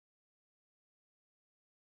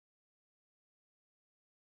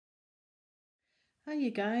Hi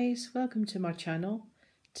you guys, welcome to my channel.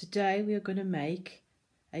 Today we are going to make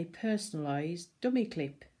a personalised dummy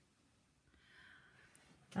clip.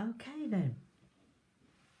 Okay then,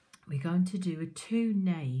 we're going to do a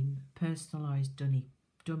 2-name personalised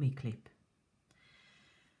dummy clip.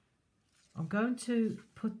 I'm going to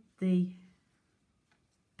put the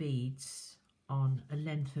beads on a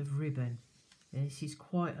length of ribbon. This is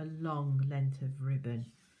quite a long length of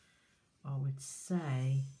ribbon. I would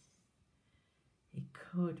say it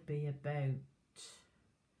could be about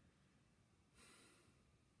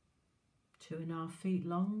 2.5 feet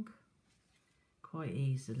long, quite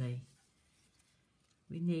easily.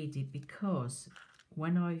 We need it because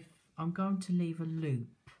when I'm going to leave a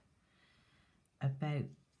loop about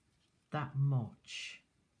that much,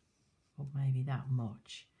 or maybe that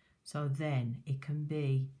much, so then it can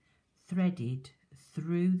be threaded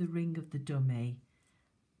through the ring of the dummy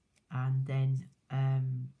and then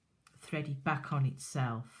threaded back on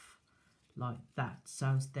itself like that,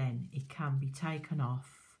 so then it can be taken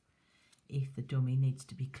off if the dummy needs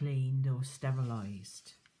to be cleaned or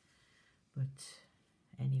sterilised. But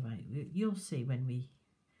anyway, you'll see when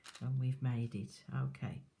we've made it.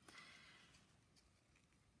 Okay,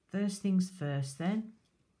 first things first then,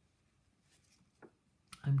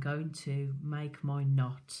 I'm going to make my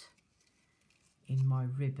knot in my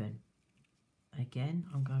ribbon. Again,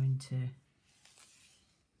 I'm going to,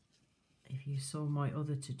 if you saw my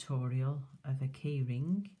other tutorial of a key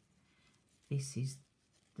ring, this is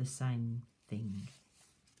the same thing.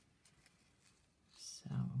 So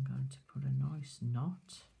I'm going to put a nice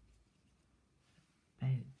knot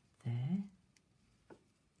about there.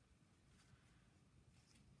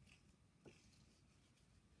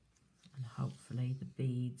 And hopefully the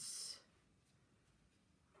beads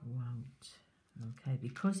won't. Okay,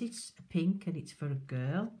 because it's pink and it's for a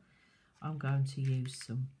girl, I'm going to use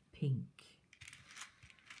some pink.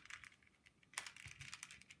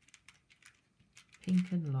 Pink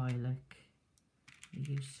and lilac.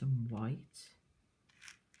 Use some white.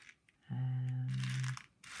 And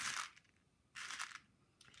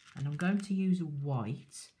I'm going to use a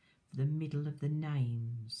white for the middle of the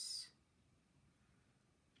names.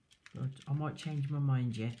 But I might change my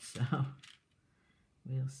mind yet, so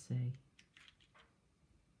we'll see.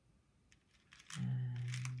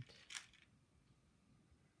 And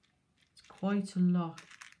it's quite a lot,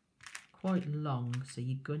 quite long, so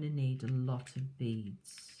you're going to need a lot of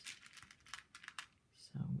beads.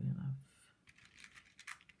 So we'll have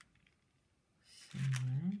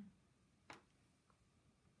some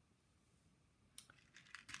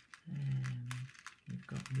there. We've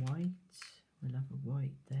got white, we'll have a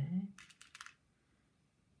white there.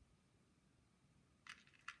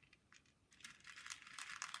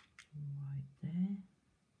 White there.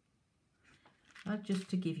 Just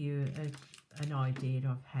to give you an idea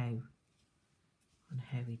of how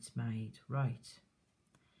it's made. Right.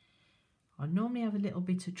 I normally have a little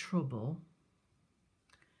bit of trouble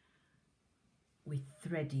with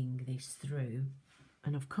threading this through,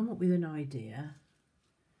 and I've come up with an idea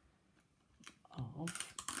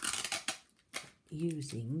of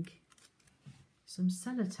using some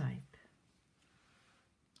sellotape.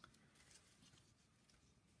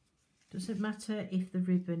 Doesn't matter if the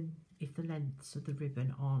lengths of the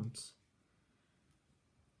ribbon aren't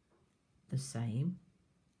the same.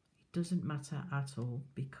 It doesn't matter at all,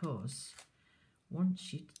 because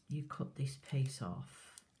once you cut this piece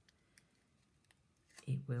off,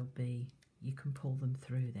 it will be, you can pull them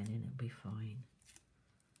through then and it'll be fine.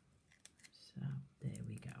 So there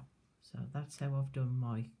we go. So that's how I've done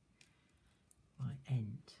my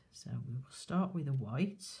end. So we will start with a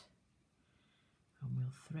white and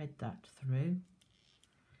we'll thread that through.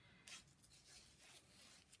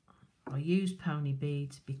 I use pony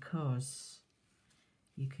beads because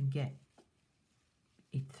you can get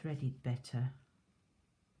it threaded better.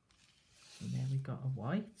 So there we got a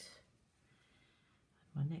white.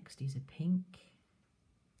 My next is a pink.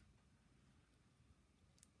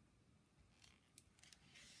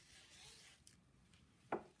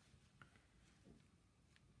 Put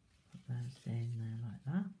those in there like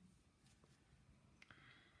that.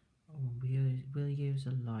 Oh, we'll use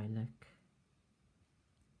a lilac.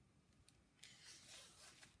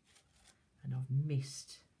 And I've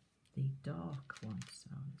missed the dark one, so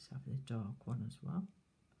let's have the dark one as well.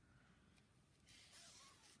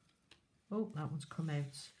 Oh, that one's come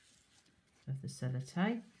out of the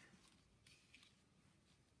sellotape.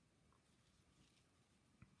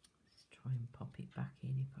 Let's try and pop it back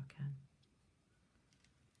in if I can.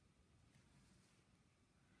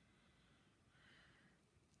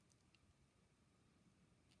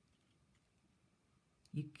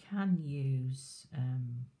 You can use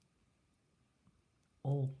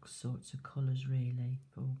all sorts of colours really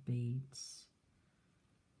for beads,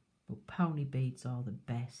 but pony beads are the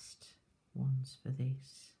best ones for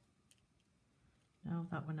this. No,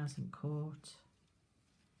 that one hasn't caught.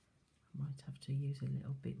 I might have to use a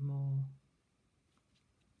little bit more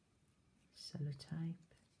sellotape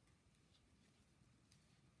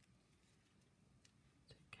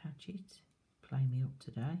to catch it. Play me up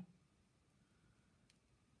today.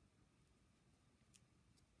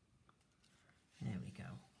 There we go,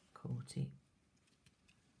 caught it.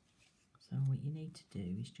 So what you need to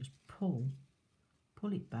do is just pull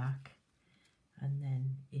it back, and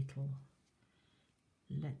then it'll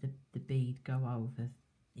let the bead go over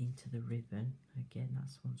into the ribbon. Again,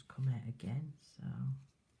 that's one's come out again, so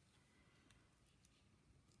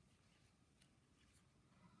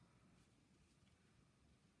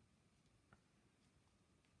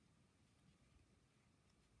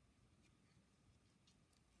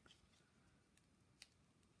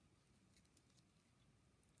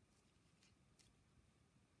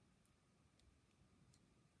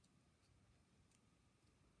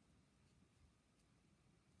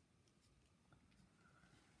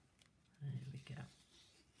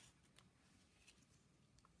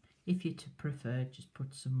if you prefer, just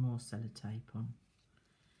put some more sellotape on.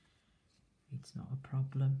 It's not a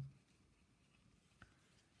problem.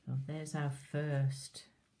 So there's our first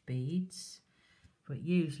beads, but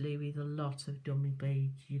usually with a lot of dummy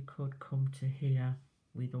beads you could come to here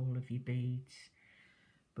with all of your beads.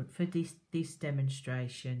 But for this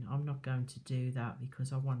demonstration I'm not going to do that,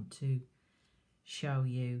 because I want to show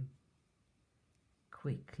you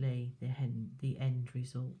quickly the end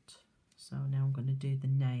result. So now I'm going to do the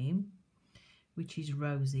name, which is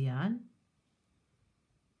Rosie Ann.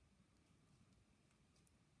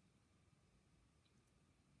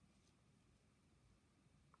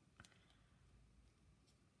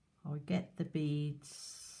 I'll get the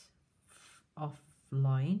beads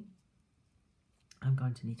offline. I'm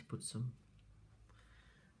going to need to put some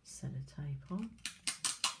sellotape on.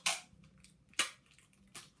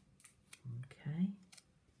 Okay.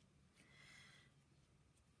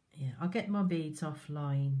 Yeah, I'll get my beads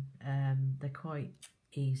offline. They're quite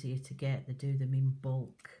easier to get. They do them in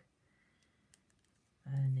bulk,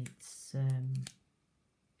 and it's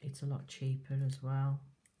a lot cheaper as well.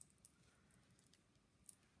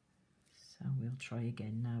 So we'll try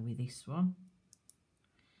again now with this one.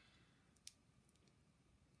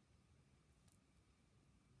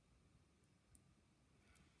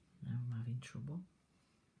 Now I'm having trouble.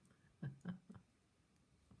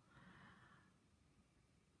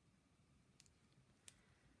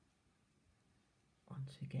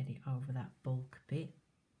 Once we get it over that bulk bit,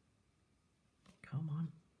 come on,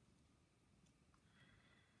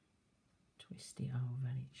 twist it over,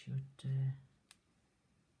 it should,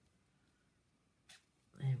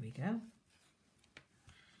 there we go.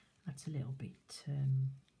 That's a little bit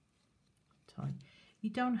tight. You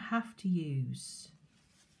don't have to use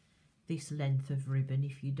this length of ribbon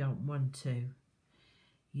if you don't want to.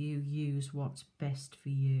 You use what's best for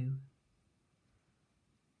you.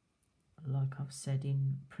 Like I've said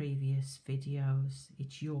in previous videos,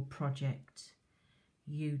 it's your project.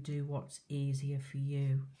 You do what's easier for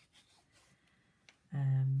you.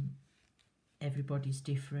 Everybody's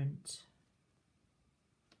different.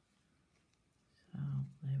 So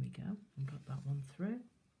there we go. I've got that one through.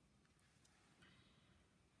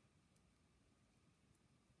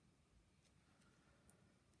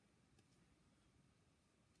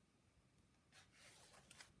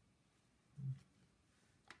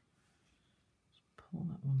 Pull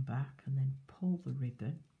that one back and then pull the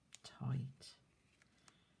ribbon tight,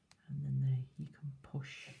 and then there you can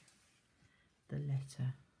push the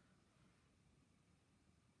letter.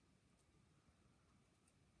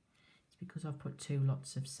 It's because I've put two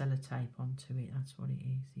lots of sellotape onto it, that's what it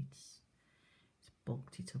is. It's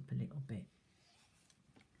bulked it up a little bit.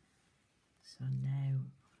 So now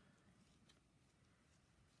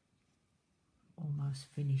almost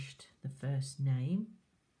finished the first name.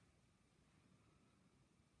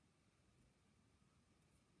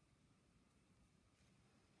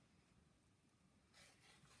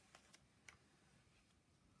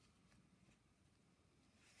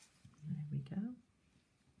 There we go.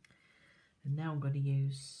 And now I'm going to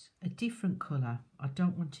use a different colour. I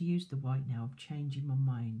don't want to use the white now, I'm changing my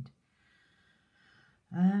mind.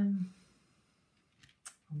 I'm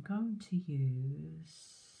going to use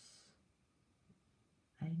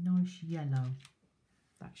a nice yellow.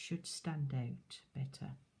 That should stand out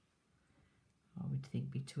better, I would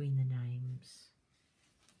think, between the names.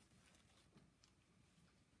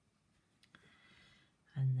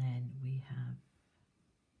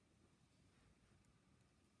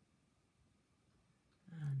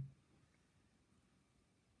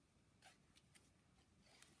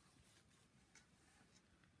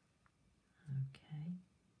 Okay.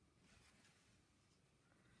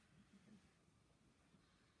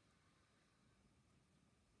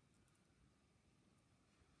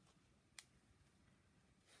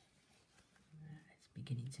 It's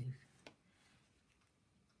beginning to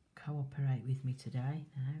cooperate with me today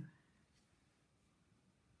now.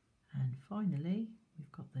 And finally,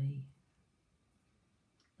 we've got the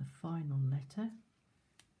final letter.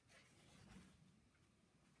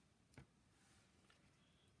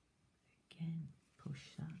 Again, push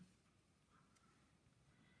that.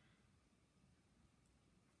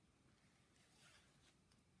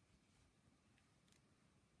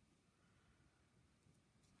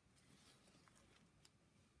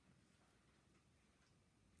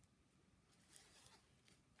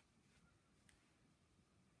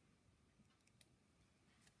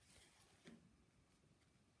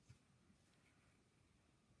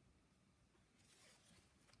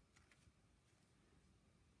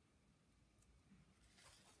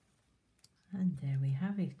 And there we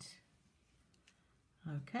have it.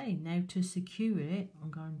 Okay, now to secure it,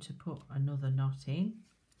 I'm going to put another knot in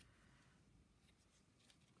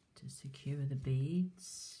to secure the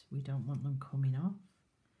beads. We don't want them coming off.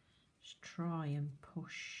 Just try and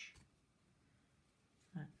push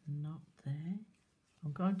that knot there.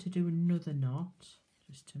 I'm going to do another knot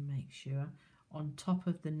just to make sure on top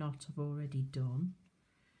of the knot I've already done.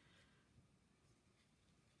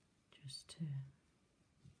 Just to...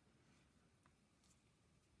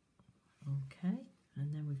 Okay,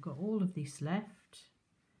 and then we've got all of this left,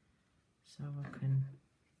 so I can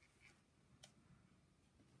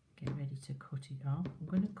get ready to cut it off. I'm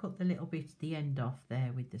going to cut the little bit at the end off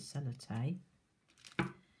there with the sellotape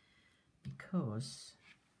because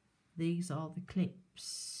these are the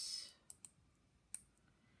clips.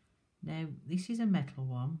 Now this is a metal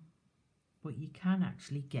one, but you can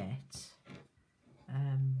actually get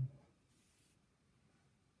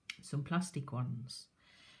some plastic ones.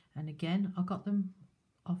 And again, I got them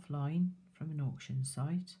offline from an auction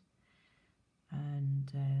site,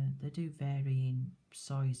 and they do vary in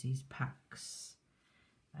sizes, packs,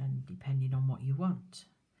 and depending on what you want.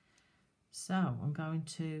 So I'm going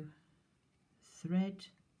to thread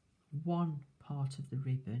one part of the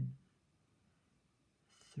ribbon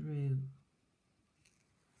through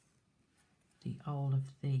the awl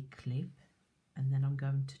of the clip, and then I'm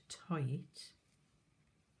going to tie it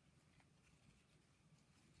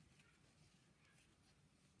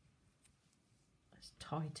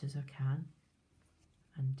tight as I can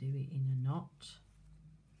and do it in a knot.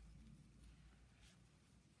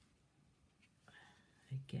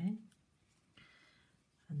 Again,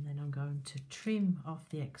 and then I'm going to trim off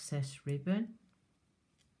the excess ribbon.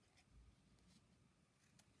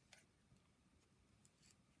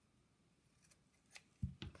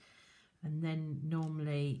 And then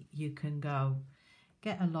normally you can go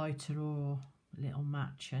get a lighter or a little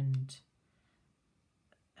match and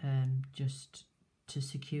just to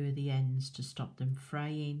secure the ends to stop them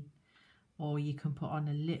fraying, or you can put on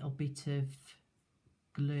a little bit of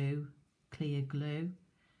glue, clear glue,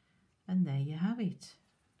 and there you have it,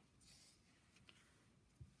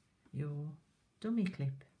 your dummy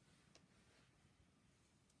clip.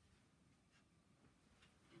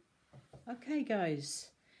 Okay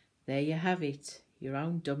guys, there you have it, your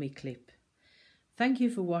own dummy clip. Thank you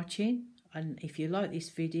for watching, and if you like this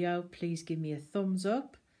video, please give me a thumbs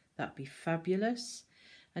up. That'd be fabulous.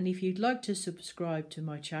 And if you'd like to subscribe to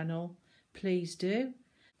my channel, please do.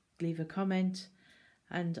 Leave a comment,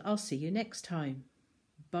 and I'll see you next time.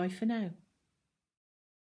 Bye for now.